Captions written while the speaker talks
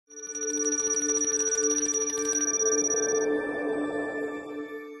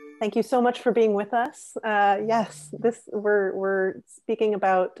Thank you so much for being with us. Yes, we're speaking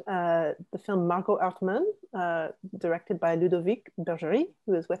about the film Margaux Hartmann, directed by Ludovic Bergery,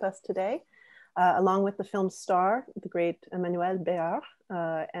 who is with us today, along with the film star, the great Emmanuelle Béart.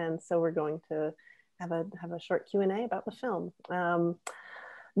 And so we're going to have a short Q&A about the film.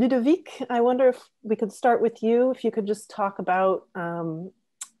 Ludovic, I wonder if we could start with you, if you could just talk about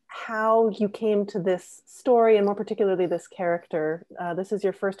how you came to this story and more particularly this character. This is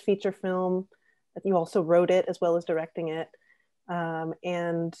your first feature film, that you also wrote it as well as directing it.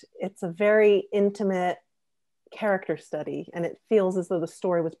 And it's a very intimate character study, and it feels as though the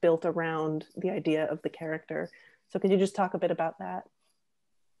story was built around the idea of the character. So could you just talk a bit about that?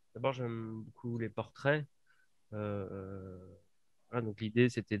 D'abord, j'aime beaucoup les portraits. Voilà, donc l'idée,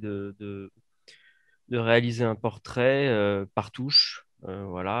 c'était de réaliser un portrait par touche,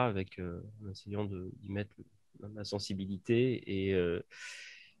 voilà, en essayant d'y mettre ma sensibilité.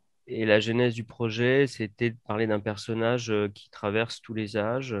 Et la genèse du projet, c'était de parler d'un personnage qui traverse tous les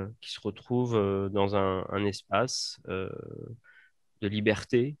âges, qui se retrouve dans un espace de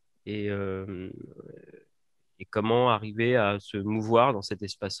liberté et comment arriver à se mouvoir dans cet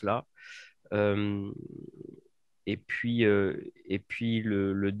espace-là. Et puis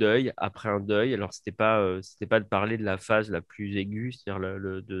le deuil, après un deuil, alors c'était pas de parler de la phase la plus aiguë, c'est-à-dire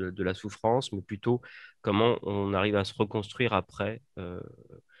de la souffrance, mais plutôt comment on arrive à se reconstruire après,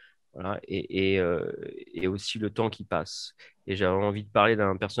 voilà, et aussi le temps qui passe. Et j'avais envie de parler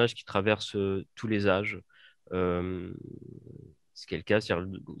d'un personnage qui traverse tous les âges. Ce qui est le cas, c'est-à-dire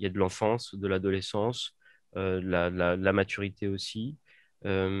il y a de l'enfance, de l'adolescence, la maturité aussi.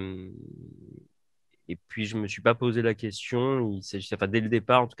 Et puis, je ne me suis pas posé la question. Enfin, dès le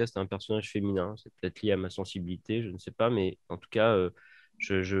départ, en tout cas, c'était un personnage féminin. C'est peut-être lié à ma sensibilité, je ne sais pas. Mais en tout cas,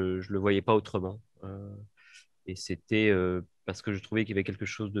 je ne le voyais pas autrement. Et c'était parce que je trouvais qu'il y avait quelque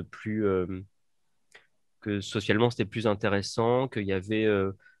chose de plus... que socialement, c'était plus intéressant, qu'il y avait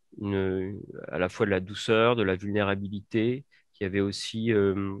à la fois de la douceur, de la vulnérabilité, qu'il y avait aussi...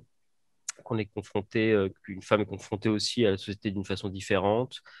 qu'on est confronté, qu'une femme est confrontée aussi à la société d'une façon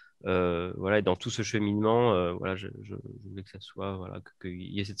différente. Voilà, et dans tout ce cheminement, voilà, je voulais que ça soit, voilà, qu'il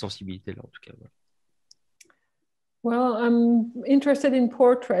y ait cette sensibilité-là, en tout cas. Voilà. Well, I'm interested in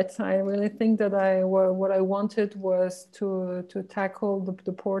portraits. I really think that what I wanted was to tackle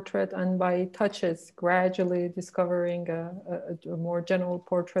the portrait, and by touches, gradually discovering a more general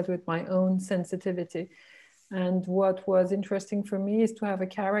portrait with my own sensitivity. And what was interesting for me is to have a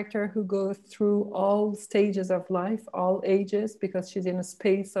character who goes through all stages of life, all ages, because she's in a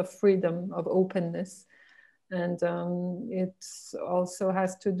space of freedom, of openness. And it also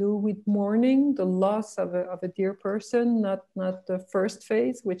has to do with mourning, the loss of a dear person, not the first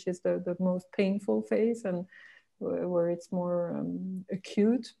phase, which is the most painful phase, and where it's more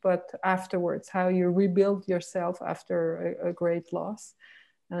acute, but afterwards, how you rebuild yourself after a great loss.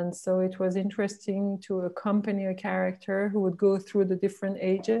 And so it was interesting to accompany a character who would go through the different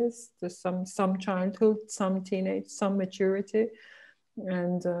ages, some childhood, some teenage, some maturity,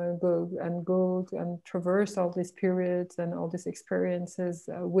 and go and traverse all these periods and all these experiences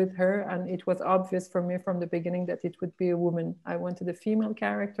with her. And it was obvious for me from the beginning that it would be a woman. I wanted a female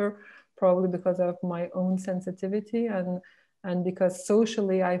character, probably because of my own sensitivity and because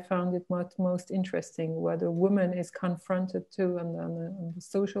socially I found it most interesting what a woman is confronted to on the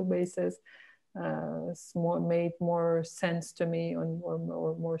social basis. Made more sense to me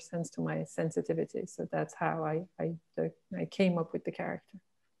or more sense to my sensitivity. So that's how I came up with the character.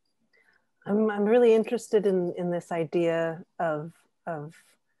 I'm really interested in this idea of a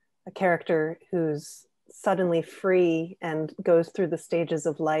character who's suddenly free and goes through the stages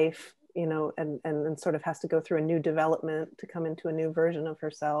of life, you know, and sort of has to go through a new development to come into a new version of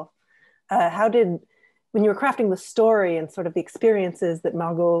herself. When you were crafting the story and sort of the experiences that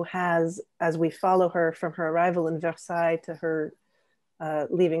Margaux has as we follow her from her arrival in Versailles to her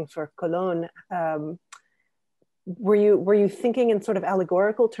leaving for Cologne, were you thinking in sort of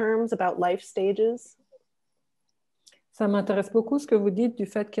allegorical terms about life stages? Ça m'intéresse beaucoup ce que vous dites du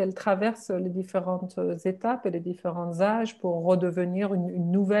fait qu'elle traverse les différentes étapes et les différents âges pour redevenir une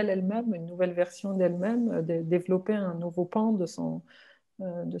nouvelle elle-même, une nouvelle version d'elle-même, développer un nouveau pan de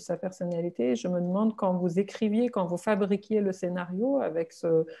sa personnalité. Je me demande, quand vous écriviez, quand vous fabriquiez le scénario avec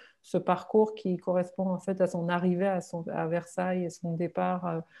ce parcours qui correspond en fait à son arrivée à Versailles et son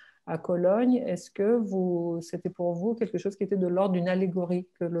départ à Cologne, est-ce que c'était pour vous quelque chose qui était de l'ordre d'une allégorie,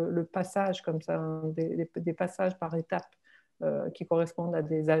 que le passage comme ça, des passages par étapes qui correspondent à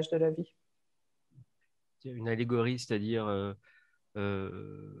des âges de la vie? Une allégorie, c'est-à-dire par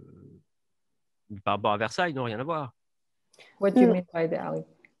rapport à Versailles, non, rien à voir. What do you mean by the allegory?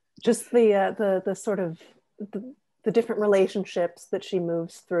 just the sort of the different relationships that she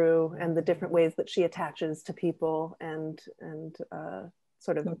moves through and the different ways that she attaches to people and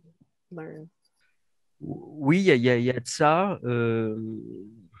sort of learn. Oui, il y a de ça,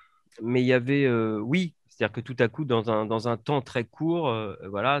 mais il y avait, oui, c'est-à-dire que tout à coup, dans un temps très court,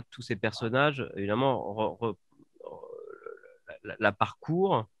 voilà, tous ces personnages, évidemment, la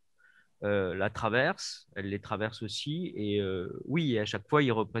parcourent, la traversent, elle les traverse aussi, et oui, à chaque fois,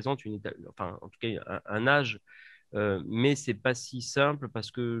 ils représentent enfin, en tout cas, un âge, mais c'est pas si simple parce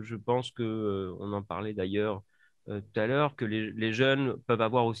que je pense que, on en parlait d'ailleurs tout à l'heure, que les jeunes peuvent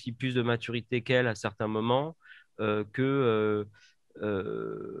avoir aussi plus de maturité qu'elle à certains moments, voilà,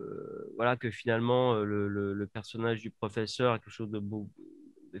 que finalement le personnage du professeur est quelque chose de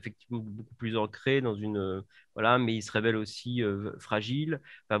effectivement beaucoup plus ancré dans une voilà, mais il se révèle aussi fragile.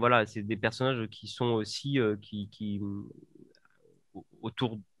 Enfin voilà, c'est des personnages qui sont aussi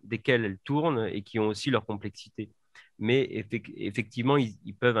autour desquels elle tourne et qui ont aussi leur complexité. Mais effectivement,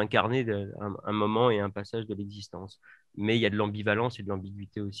 ils peuvent incarner un moment et un passage de l'existence. Mais il y a de l'ambivalence et de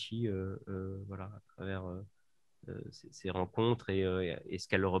l'ambiguïté aussi, voilà, à travers ces rencontres et ce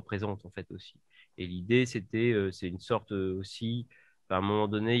qu'elles représentent en fait aussi. Et l'idée, c'est une sorte aussi, à un moment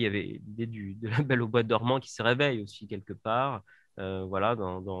donné, il y avait l'idée de la Belle au bois dormant qui se réveille aussi quelque part, voilà,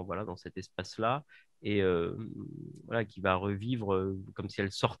 voilà, dans cet espace-là, et voilà, qui va revivre comme si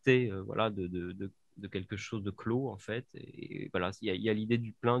elle sortait voilà, de quelque chose de clos en fait. Et voilà, il y a l'idée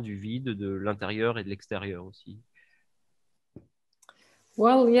du plein, du vide, de l'intérieur et de l'extérieur aussi.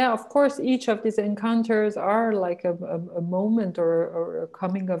 Well, yeah, of course, each of these encounters are like a moment or a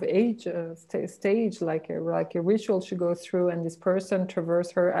coming of age stage, like a ritual she goes through, and this person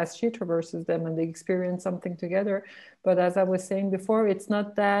traverses her as she traverses them, and they experience something together. But as I was saying before, it's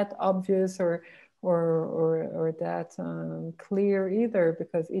not that obvious or that clear either,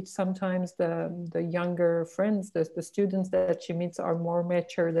 because sometimes the younger friends, the students that she meets are more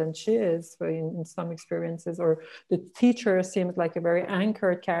mature than she is in some experiences, or the teacher seems like a very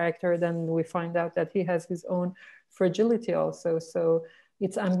anchored character, then we find out that he has his own fragility also. So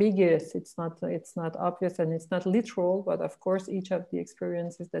it's ambiguous, it's not obvious, and it's not literal, but of course each of the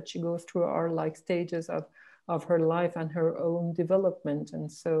experiences that she goes through are like stages of her life and her own development.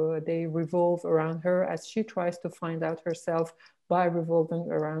 And so they revolve around her as she tries to find out herself by revolving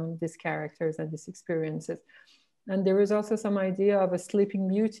around these characters and these experiences. And there is also some idea of a sleeping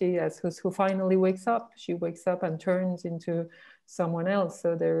beauty who finally wakes up. She wakes up and turns into someone else.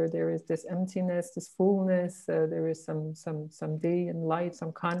 So there is this emptiness, this fullness. There is some day and light,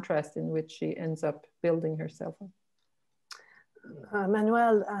 some contrast in which she ends up building herself up.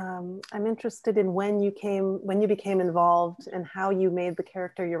 Emmanuelle, I'm interested in when you became involved and how you made the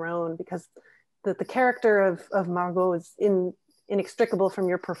character your own, because the character of Margaux is inextricable from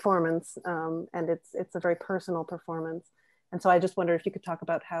your performance, and it's a very personal performance. And so I just wonder if you could talk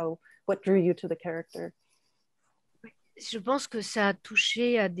about what drew you to the character. Je pense que ça a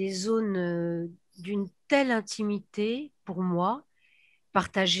touché à des zones d'une telle intimité pour moi,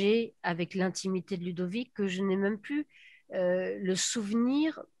 partagée avec l'intimité de Ludovic, que je n'ai même plus le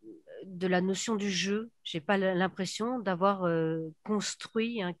souvenir de la notion du jeu. J'ai pas l'impression d'avoir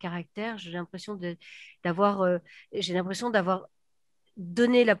construit un caractère. J'ai l'impression d'avoir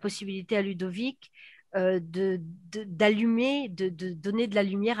donné la possibilité à Ludovic d'allumer, de donner de la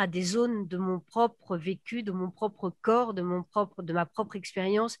lumière à des zones de mon propre vécu, de mon propre corps, de ma propre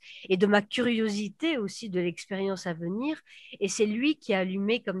expérience et de ma curiosité aussi de l'expérience à venir. Et c'est lui qui a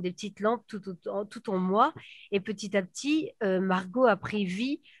allumé comme des petites lampes tout en moi. Et petit à petit, Margaux a pris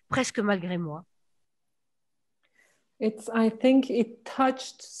vie presque malgré moi. I think it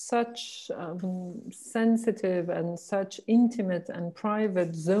touched such sensitive and such intimate and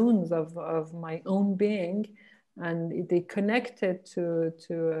private zones of my own being, and they connected to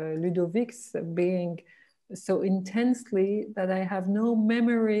Ludovic's being so intensely that I have no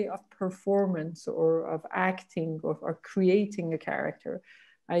memory of performance or of acting or creating a character.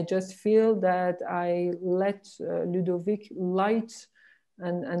 I just feel that I let Ludovic light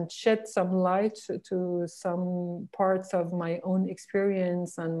and shed some light to some parts of my own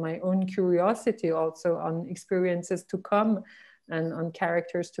experience and my own curiosity also on experiences to come and on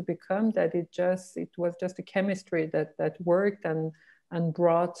characters to become, that it was just a chemistry that worked and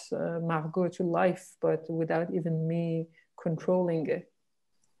brought Margaux to life, but without even me controlling it.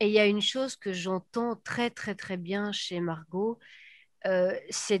 Et il y a une chose que j'entends très très très bien chez Margaux,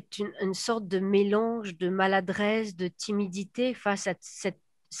 c'est une sorte de mélange de maladresse, de timidité face à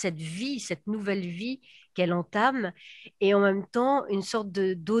cette vie, cette nouvelle vie qu'elle entame, et en même temps une sorte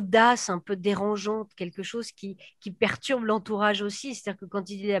d'audace un peu dérangeante, quelque chose qui perturbe l'entourage aussi. C'est-à-dire que quand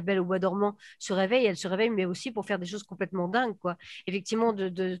il dit la Belle au bois dormant elle se réveille, mais aussi pour faire des choses complètement dingues, quoi. Effectivement,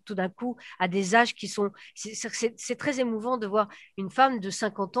 tout d'un coup, à des âges qui sont... C'est très émouvant de voir une femme de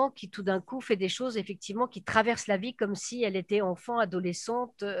 50 ans qui tout d'un coup fait des choses, effectivement, qui traverse la vie comme si elle était enfant,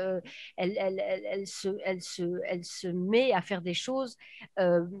 adolescente. Elle se met à faire des choses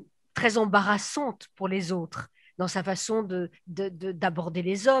euh, très embarrassantes pour les autres dans sa façon d'aborder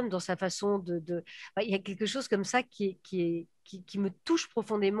les hommes, dans sa façon il y a quelque chose comme ça qui me touche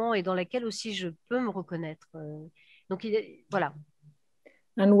profondément et dans laquelle aussi je peux me reconnaître. Donc, voilà.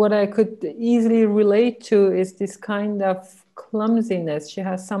 And what I could easily relate to is this kind of clumsiness. She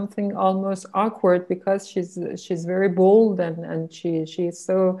has something almost awkward because she's very bold and she's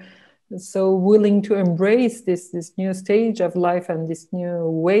so willing to embrace this new stage of life and this new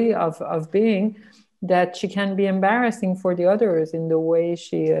way of being, that she can be embarrassing for the others in the way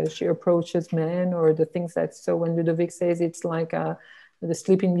she approaches men, or the things that, so when Ludovic says it's like the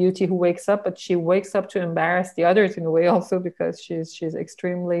Sleeping Beauty who wakes up, but she wakes up to embarrass the others in a way also, because she's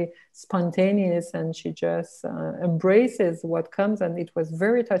extremely spontaneous and she just embraces what comes. And it was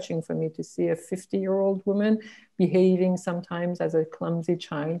very touching for me to see a 50-year-old woman behaving sometimes as a clumsy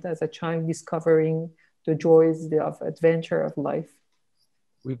child, as a child discovering the joys of adventure of life.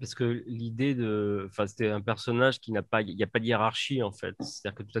 Oui, parce que l'idée enfin, c'était un personnage qui il n'y a pas de hiérarchie en fait.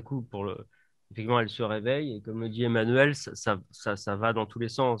 C'est-à-dire que tout à coup, effectivement, elle se réveille et comme le dit Emmanuelle, ça va dans tous les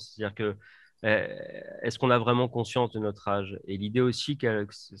sens. C'est-à-dire que est-ce qu'on a vraiment conscience de notre âge? Et l'idée aussi que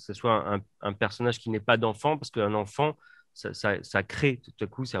ce soit un personnage qui n'est pas d'enfant, parce qu'un enfant, ça crée, tout à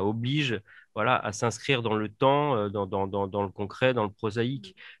coup, ça oblige, voilà, à s'inscrire dans le temps, dans le concret, dans le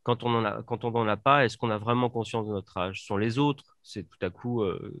prosaïque. Quand on n'en a pas, est-ce qu'on a vraiment conscience de notre âge? Ce sont les autres. C'est tout à coup,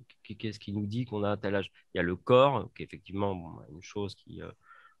 qu'est-ce qui nous dit qu'on a un tel âge? Il y a le corps, qui est effectivement une chose qui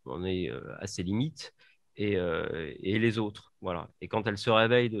en est à ses limites, et les autres. Voilà. Et quand elle se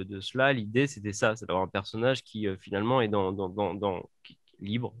réveille de cela, l'idée, c'était ça, c'est d'avoir un personnage qui finalement est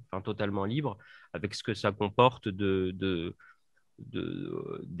libre, enfin totalement libre, avec ce que ça comporte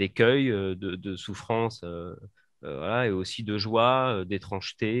d'écueil, de souffrance, voilà, et aussi de joie,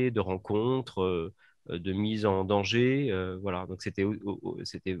 d'étrangeté, de rencontre, de mise en danger. Voilà. Donc c'était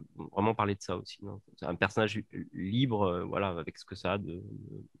vraiment parler de ça aussi. C'est un personnage libre, voilà, avec ce que ça a de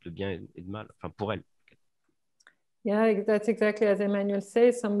bien et de mal, enfin pour elle. Yeah, that's exactly as Emmanuelle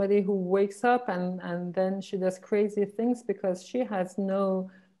says, somebody who wakes up and then she does crazy things because she has no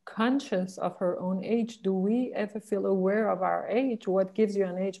conscious of her own age. Do we ever feel aware of our age? What gives you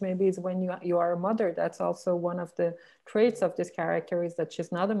an age maybe is when you are a mother. That's also one of the traits of this character, is that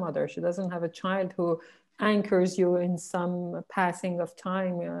she's not a mother. She doesn't have a child who anchors you in some passing of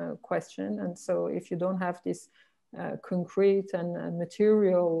time question. And so if you don't have this concrete and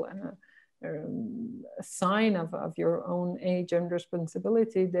material a sign of your own age and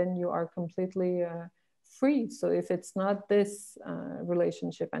responsibility, then you are completely free. So if it's not this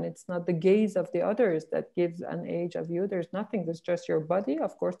relationship and it's not the gaze of the others that gives an age of you, there's nothing. There's just your body.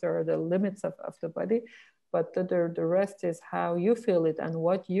 Of course, there are the limits of the body, but the rest is how you feel it and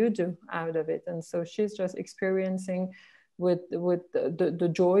what you do out of it. And so she's just experiencing with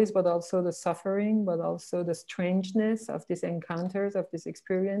the joys, but also the suffering, but also the strangeness of these encounters, of these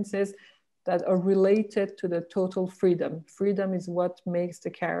experiences that are related to the total freedom. Freedom is what makes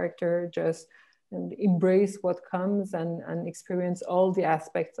the character just embrace what comes and experience all the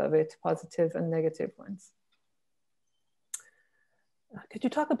aspects of it, positive and negative ones. Could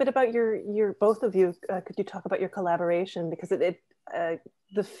you talk a bit about your both of you, could you talk about your collaboration? Because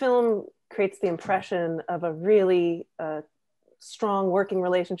the film creates the impression of a really strong working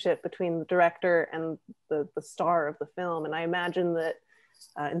relationship between the director and the star of the film. And I imagine that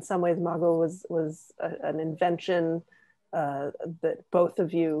in some ways, Margaux was an invention that both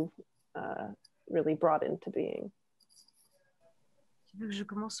of you really brought into being. Tu veux que je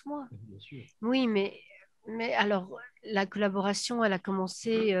commence moi? Oui, mais alors, la collaboration, elle a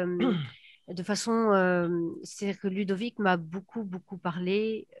commencé de façon... c'est-à-dire que Ludovic m'a beaucoup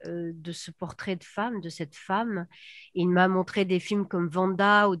parlé de ce portrait de femme, de cette femme. Il m'a montré des films comme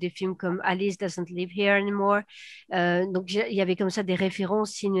Vanda ou des films comme Alice Doesn't Live Here Anymore. Donc, il y avait comme ça des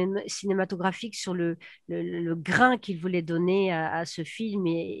références cinématographiques sur le grain qu'il voulait donner à ce film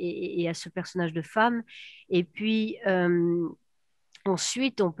et à ce personnage de femme. Et puis...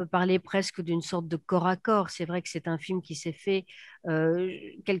 ensuite, on peut parler presque d'une sorte de corps à corps. C'est vrai que c'est un film qui s'est fait.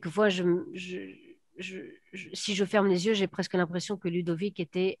 Quelquefois, si je ferme les yeux, j'ai presque l'impression que Ludovic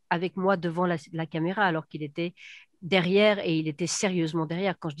était avec moi devant la caméra, alors qu'il était derrière et il était sérieusement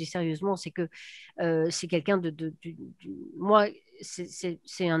derrière. Quand je dis sérieusement, c'est que c'est quelqu'un moi,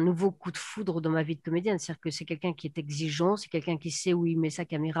 c'est un nouveau coup de foudre dans ma vie de comédienne. C'est-à-dire que c'est quelqu'un qui est exigeant, c'est quelqu'un qui sait où il met sa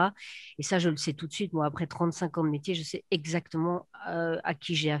caméra. Et ça, je le sais tout de suite. Moi, après 35 ans de métier, je sais exactement à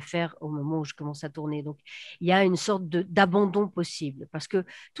qui j'ai affaire au moment où je commence à tourner. Donc, il y a une sorte d'abandon possible. Parce que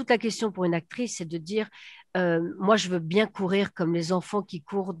toute la question pour une actrice, c'est de dire, moi, je veux bien courir comme les enfants qui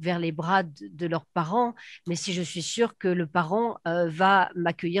courent vers les bras de leurs parents, mais si je suis sûre que le parent va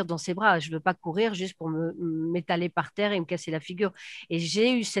m'accueillir dans ses bras, je ne veux pas courir juste pour m'étaler par terre et me casser la figure. Et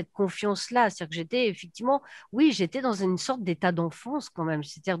j'ai eu cette confiance-là, c'est-à-dire que j'étais effectivement, oui, j'étais dans une sorte d'état d'enfance quand même,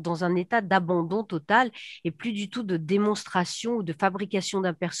 c'est-à-dire dans un état d'abandon total et plus du tout de démonstration ou de fabrication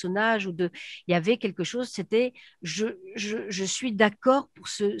d'un personnage il y avait quelque chose, c'était je suis d'accord pour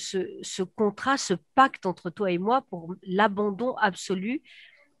ce contrat, ce pacte entre toi et moi pour l'abandon absolu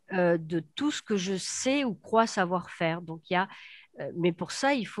de tout ce que je sais ou crois savoir faire. Donc, mais pour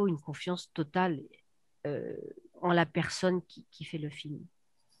ça, il faut une confiance totale euh, en la personne qui fait le film.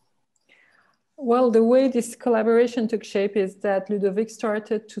 Well, the way this collaboration took shape is that Ludovic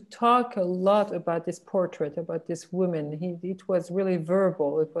started to talk a lot about this portrait, about this woman. It was really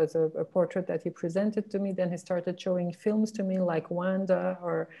verbal. It was a portrait that he presented to me. Then he started showing films to me like Wanda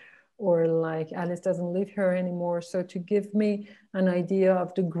or like Alice Doesn't Live Here Anymore. So to give me an idea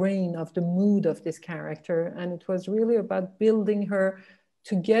of the grain, of the mood of this character. And it was really about building her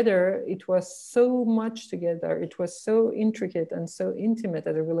together. It was so much together. It was so intricate and so intimate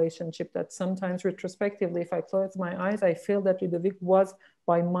as a relationship that sometimes retrospectively, if I close my eyes, I feel that Ludovic was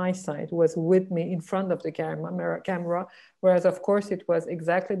by my side, was with me in front of the camera, whereas of course it was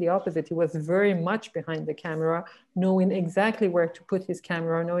exactly the opposite. He was very much behind the camera, knowing exactly where to put his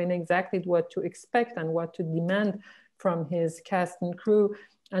camera, knowing exactly what to expect and what to demand from his cast and crew.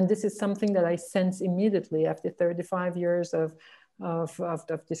 And this is something that I sense immediately after 35 years of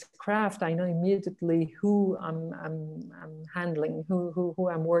this craft. I know immediately who I'm handling, who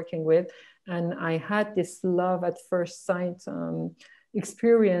I'm working with. And I had this love at first sight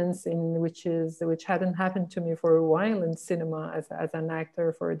experience which hadn't happened to me for a while in cinema as an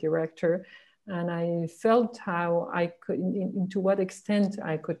actor, for a director. And I felt how I could, to what extent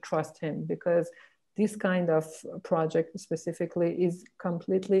I could trust him, because this kind of project specifically is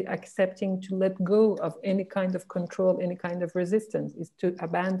completely accepting to let go of any kind of control, any kind of resistance, is to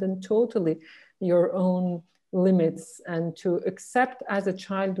abandon totally your own limits and to accept, as a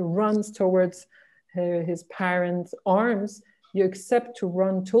child runs towards his parents' arms, you accept to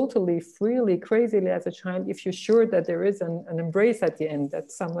run totally, freely, crazily as a child if you're sure that there is an embrace at the end,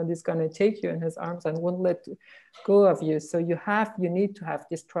 that someone is going to take you in his arms and won't let go of you. So you need to have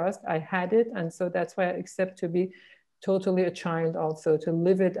this trust. I had it, and so that's why I accept to be totally a child also, to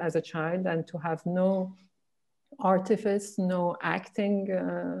live it as a child and to have no artifice, no acting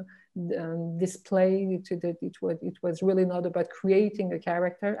display. It was really not about creating a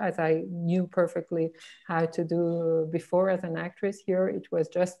character as I knew perfectly how to do before as an actress. Here it was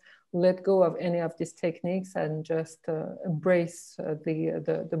just let go of any of these techniques and just embrace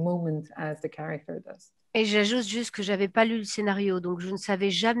the moment as the character does. Et j'ajoute juste que j'avais pas lu le scénario, donc je ne savais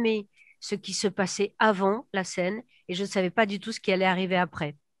jamais ce qui se passait avant la scène et je ne savais pas du tout ce qui allait arriver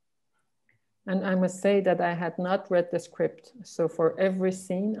après. And I must say that I had not read the script. So for every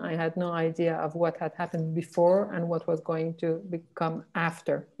scene, I had no idea of what had happened before and what was going to become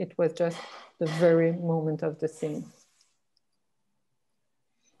after. It was just the very moment of the scene.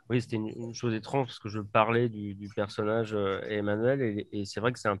 Oui, c'était une chose étrange parce que je parlais du personnage Emmanuelle et c'est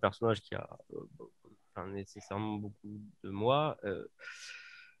vrai que c'est un personnage qui a nécessairement beaucoup de moi.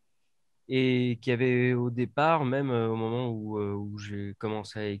 Et qui avait au départ, même au moment où j'ai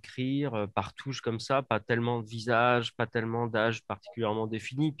commencé à écrire, par touche comme ça, pas tellement de visage, pas tellement d'âge particulièrement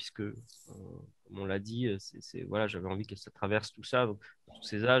défini, puisque, comme on l'a dit, voilà, j'avais envie que ça traverse tout ça, donc, tous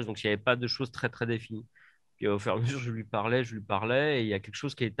ces âges, donc il n'y avait pas de choses très, très définies. Puis au fur et à mesure, je lui parlais, et il y a quelque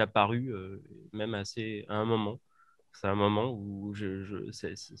chose qui est apparu, même assez à un moment. C'est un moment où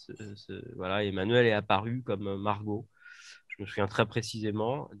voilà, Emmanuelle est apparue comme Margaux. Je me souviens très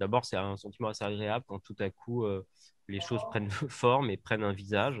précisément. D'abord, c'est un sentiment assez agréable quand tout à coup les choses prennent forme et prennent un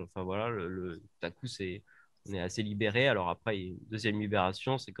visage. Enfin voilà, tout à coup, on est assez libéré. Alors après, il y a une deuxième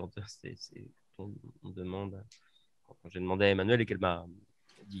libération, c'est quand on demande, quand j'ai demandé à Emmanuelle et qu'elle m'a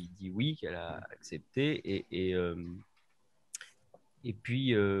dit oui, qu'elle a accepté. Et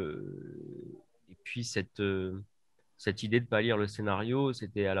puis cette idée de ne pas lire le scénario,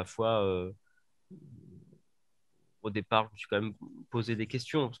 c'était à la fois au départ, je me suis quand même posé des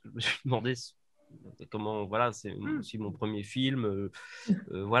questions parce que je me suis demandé comment, voilà, c'est aussi mon premier film.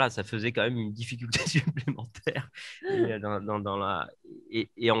 Voilà, ça faisait quand même une difficulté supplémentaire.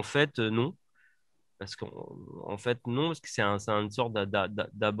 Et en fait, non. Parce qu'en fait, non, parce que c'est une sorte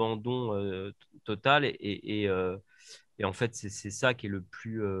d'abandon total. Et en fait, c'est ça qui est le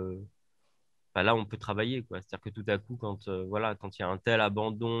plus. Bah, là, on peut travailler, quoi. C'est-à-dire que tout à coup, voilà, quand il y a un tel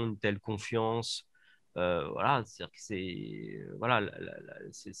abandon, une telle confiance, voilà, c'est-à-dire que voilà,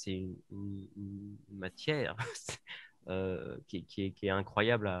 c'est une matière qui est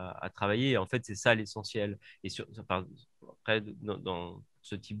incroyable à travailler. En fait, c'est ça l'essentiel. Et enfin, après, dans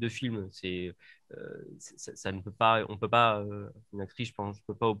ce type de film, ça ne peut pas, on peut pas, une actrice, je pense, ne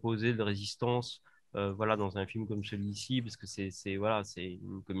peut pas opposer de résistance. Voilà, dans un film comme celui-ci, parce que voilà, c'est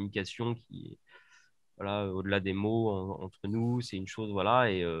une communication qui est voilà, au-delà des mots entre nous, c'est une chose, voilà,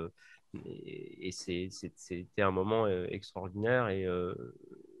 et c'était un moment extraordinaire, et je veux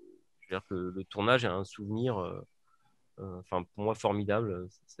dire que le tournage est un souvenir, enfin, pour moi, formidable.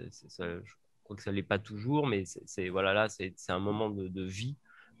 Je crois que ça l'est pas toujours, mais voilà, là, c'est un moment de vie,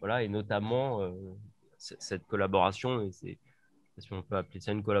 voilà, et notamment cette collaboration, et je sais pas si on peut appeler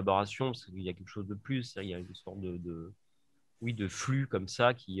ça une collaboration, parce qu'il y a quelque chose de plus, il y a une sorte oui, de flux comme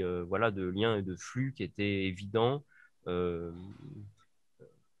ça, voilà, de liens et de flux qui étaient évidents. Euh,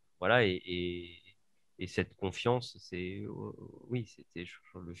 voilà, et cette confiance, oui,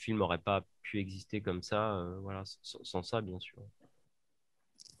 le film n'aurait pas pu exister comme ça, voilà, sans ça, bien sûr.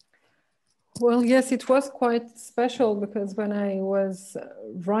 Well, yes, it was quite special because when I was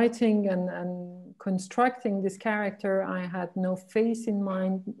writing and constructing this character, I had no face in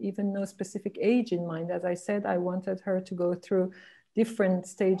mind, even no specific age in mind. As I said, I wanted her to go through different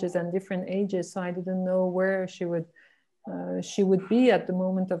stages and different ages, so I didn't know where she would be at the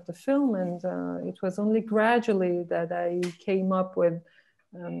moment of the film, and it was only gradually that I came up with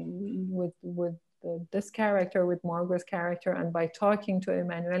this character, with Margaux's character, and by talking to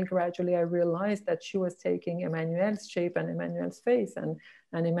Emmanuelle, gradually I realized that she was taking Emmanuelle's shape and Emmanuelle's face, and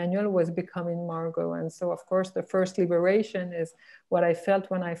Emmanuelle was becoming Margaux. And so, of course, the first liberation is what I felt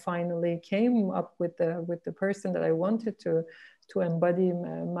when I finally came up with the person that I wanted to embody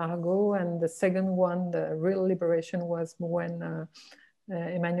Margaux. And the second one, the real liberation, was when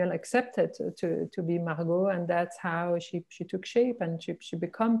Emmanuelle accepted to be Margaux, and that's how she took shape, and she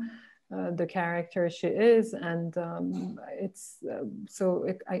became the character she is. And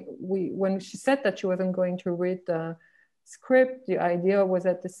when she said that she wasn't going to read the script, the idea was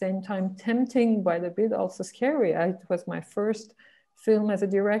at the same time tempting, but a bit also scary. It was my first film as a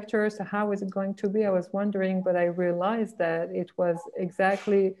director, so how is it going to be? I was wondering, but I realized that it was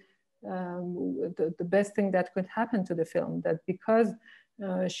exactly the best thing that could happen to the film, that because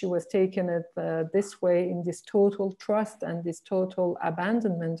she was taken this way, in this total trust and this total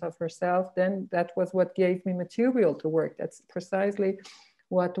abandonment of herself, then that was what gave me material to work. That's precisely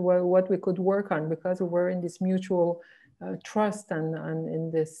what we could work on, because we were in this mutual trust and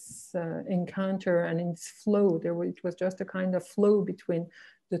in this encounter and in this flow. It was just a kind of flow between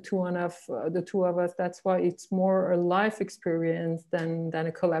the two of us. That's why it's more a life experience than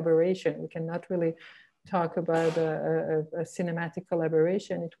a collaboration. We cannot really talk about a cinematic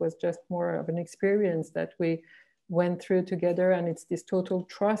collaboration. It was just more of an experience that we went through together, and it's this total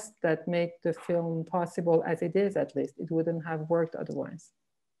trust that made the film possible as it is. At least it wouldn't have worked otherwise.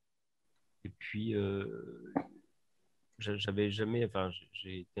 Et puis j'avais jamais, enfin,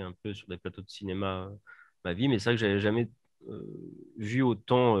 j'ai été un peu sur des plateaux de cinéma ma vie, mais c'est vrai que j'avais jamais vu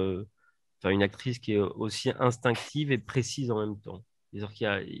autant, enfin, une actrice qui est aussi instinctive et précise en même temps. C'est-à-dire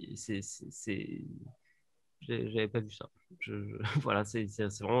j'avais pas vu ça. Voilà, c'est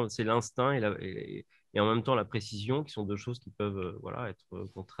vraiment l'instinct et en même temps la précision, qui sont deux choses qui peuvent voilà, être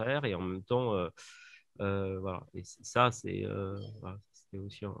contraires, et en même temps voilà. Et ça, voilà, c'était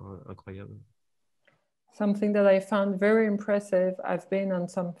aussi incroyable. Something that I found very impressive, I've been on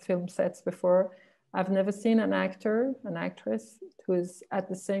some film sets before, I've never seen an actress who is at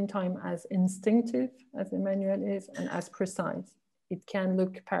the same time as instinctive as Emmanuelle is and as precise. It can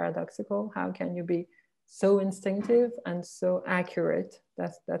look paradoxical. How can you be so instinctive and so accurate?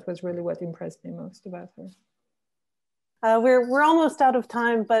 That was really what impressed me most about her. We're almost out of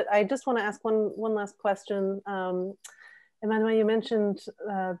time, but I just want to ask one last question. Emmanuelle, you mentioned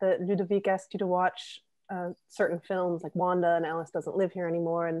that Ludovic asked you to watch certain films like Wanda and Alice Doesn't Live Here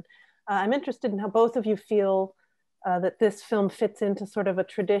Anymore. And I'm interested in how both of you feel that this film fits into sort of a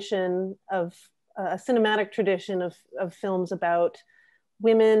tradition of a cinematic tradition of films about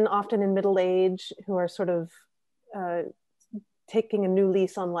women, often in middle age, who are sort of taking a new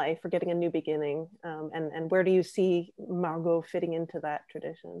lease on life or getting a new beginning. And where do you see Margaux fitting into that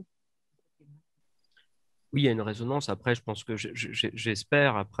tradition? Oui, il y a une résonance. Après, je pense que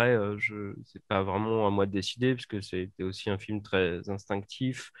j'espère. Après, c'est pas vraiment à moi de décider, parce que c'était aussi un film très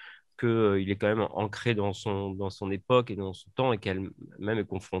instinctif, que, il est quand même ancré dans son époque et dans son temps, et qu'elle-même est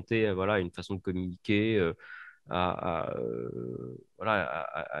confrontée voilà, à une façon de communiquer, voilà,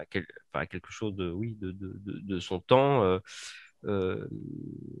 à quelque chose de, oui, de son temps. Euh,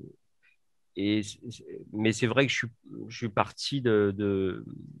 mais c'est vrai que je suis parti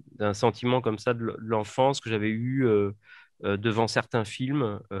d'un sentiment comme ça de l'enfance que j'avais eu devant certains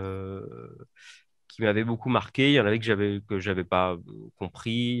films qui m'avaient beaucoup marqué. Il y en avait que j'avais pas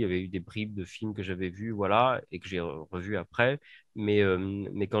compris. Il y avait eu des bribes de films que j'avais vus, voilà, et que j'ai revus après. Mais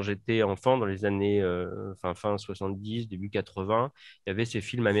quand j'étais enfant, dans les années fin 70, début 80, il y avait ces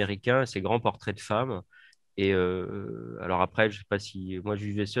films américains, ces grands portraits de femmes. Et alors après, je sais pas si moi je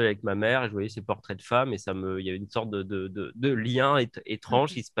vivais seul avec ma mère, et je voyais ces portraits de femmes, et il y avait une sorte de lien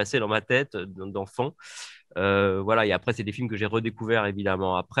étrange qui se passait dans ma tête d'enfant. Voilà, et après, c'est des films que j'ai redécouverts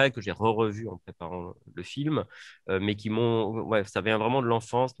évidemment après, que j'ai re-revus en préparant le film, mais ouais, ça vient vraiment de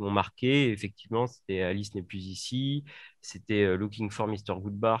l'enfance, qui m'ont marqué. Et effectivement, c'était Alice n'est plus ici, c'était Looking for Mr.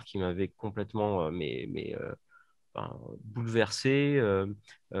 Goodbar qui m'avait complètement enfin, bouleversé.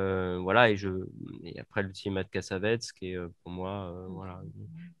 Voilà, et après le cinéma de Cassavetes, qui est pour moi voilà, une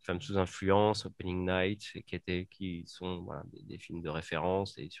femme sous influence, Opening Night, qui sont voilà, des films de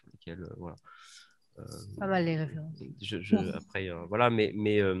référence et sur lesquels voilà. Pas mal les références. Après, voilà,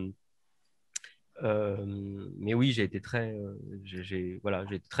 mais oui, j'ai été très, voilà,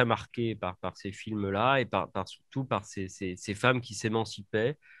 j'ai été très marqué par ces films-là et surtout par ces femmes qui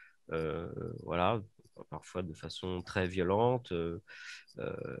s'émancipaient, voilà, parfois de façon très violente. Euh,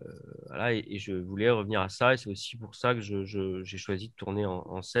 voilà, et je voulais revenir à ça, et c'est aussi pour ça que j'ai choisi de tourner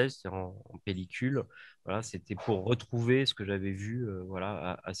en 16, c'est-à-dire en pellicule. Voilà, c'était pour retrouver ce que j'avais vu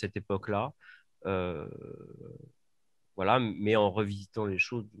voilà, à cette époque-là. Euh, voilà, mais en revisitant les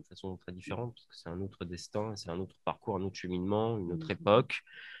choses d'une façon très différente, parce que c'est un autre destin, c'est un autre parcours, un autre cheminement, une autre époque,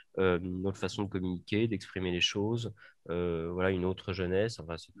 une autre façon de communiquer, d'exprimer les choses, voilà, une autre jeunesse.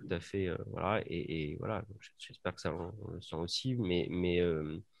 Enfin, c'est tout à fait, voilà, et voilà, j'espère que ça on le sent aussi, mais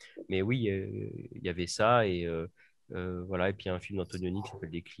oui, il y avait ça, et voilà, et puis il y a un film d'Antonioni qui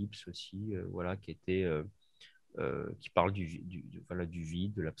s'appelle L'Éclipse aussi, voilà, qui parle voilà, du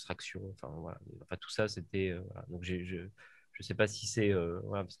vide, de l'abstraction. Voilà. Enfin, tout ça, c'était. Voilà. Donc, je sais pas si c'est.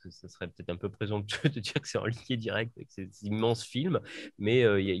 Voilà, parce que ça serait peut-être un peu présomptueux de dire que c'est en ligne direct avec ces immenses films, mais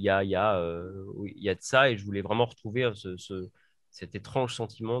oui, il y a de ça, et je voulais vraiment retrouver cet étrange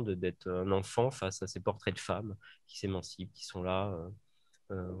sentiment d'être un enfant face à ces portraits de femmes qui s'émancipent, qui sont là.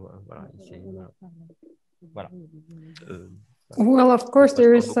 Voilà. Voilà. Well, of course,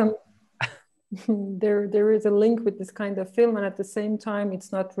 there is some. There is a link with this kind of film, and at the same time,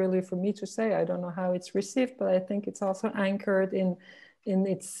 it's not really for me to say. I don't know how it's received, but I think it's also anchored in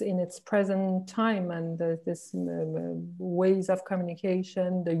its present time, and this ways of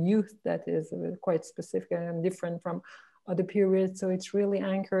communication, the youth that is quite specific and different from other periods. So it's really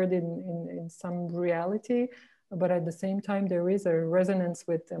anchored in some reality. But at the same time, there is a resonance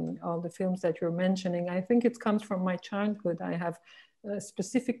with all the films that you're mentioning. I think it comes from my childhood. I have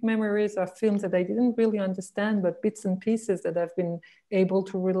specific memories of films that I didn't really understand, but bits and pieces that I've been able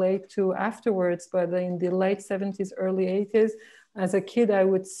to relate to afterwards. But in the late 70s, early 80s, as a kid, I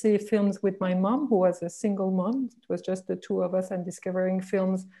would see films with my mom, who was a single mom. It was just the two of us, and discovering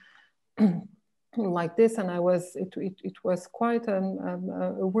films like this. And it was quite a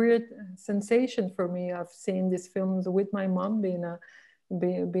weird sensation for me of seeing these films with my mom being a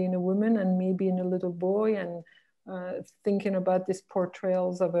woman, and me being a little boy, and thinking about these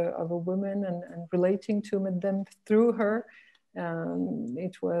portrayals of a woman, and relating to them through her.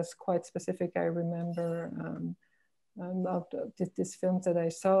 It was quite specific. I remember of these films that I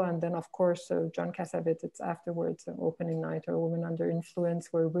saw. And then, of course, John Cassavetes afterwards, Opening Night or Women Under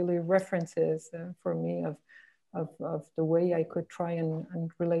Influence, were really references for me of the way I could try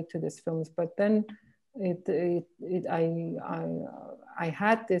and relate to these films. But then I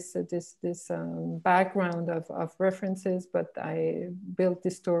had this background of references, but I built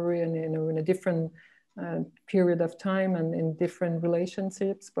this story in a different period of time and in different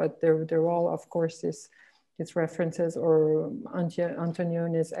relationships. But they're all, of course, these references. Or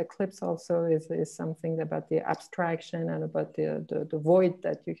Antonioni's Eclipse also is something about the abstraction and about the void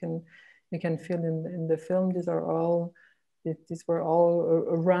that you can feel in the film. These were all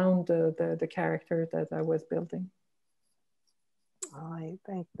around the character that I was building. I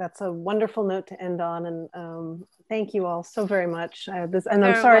think that's a wonderful note to end on, and thank you all so very much. And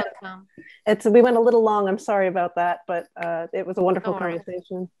I'm sorry, we went a little long. I'm sorry about that, but it was a wonderful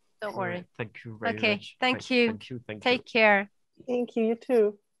conversation. Don't worry. Thank you very Okay, much. thank you. Thank you. Take care. Thank you, you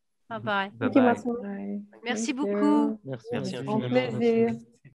too. Bye bye. Thank you, Bye-bye. Manon. Bye. Merci Thank beaucoup. you. Merci Grand infiniment. plaisir.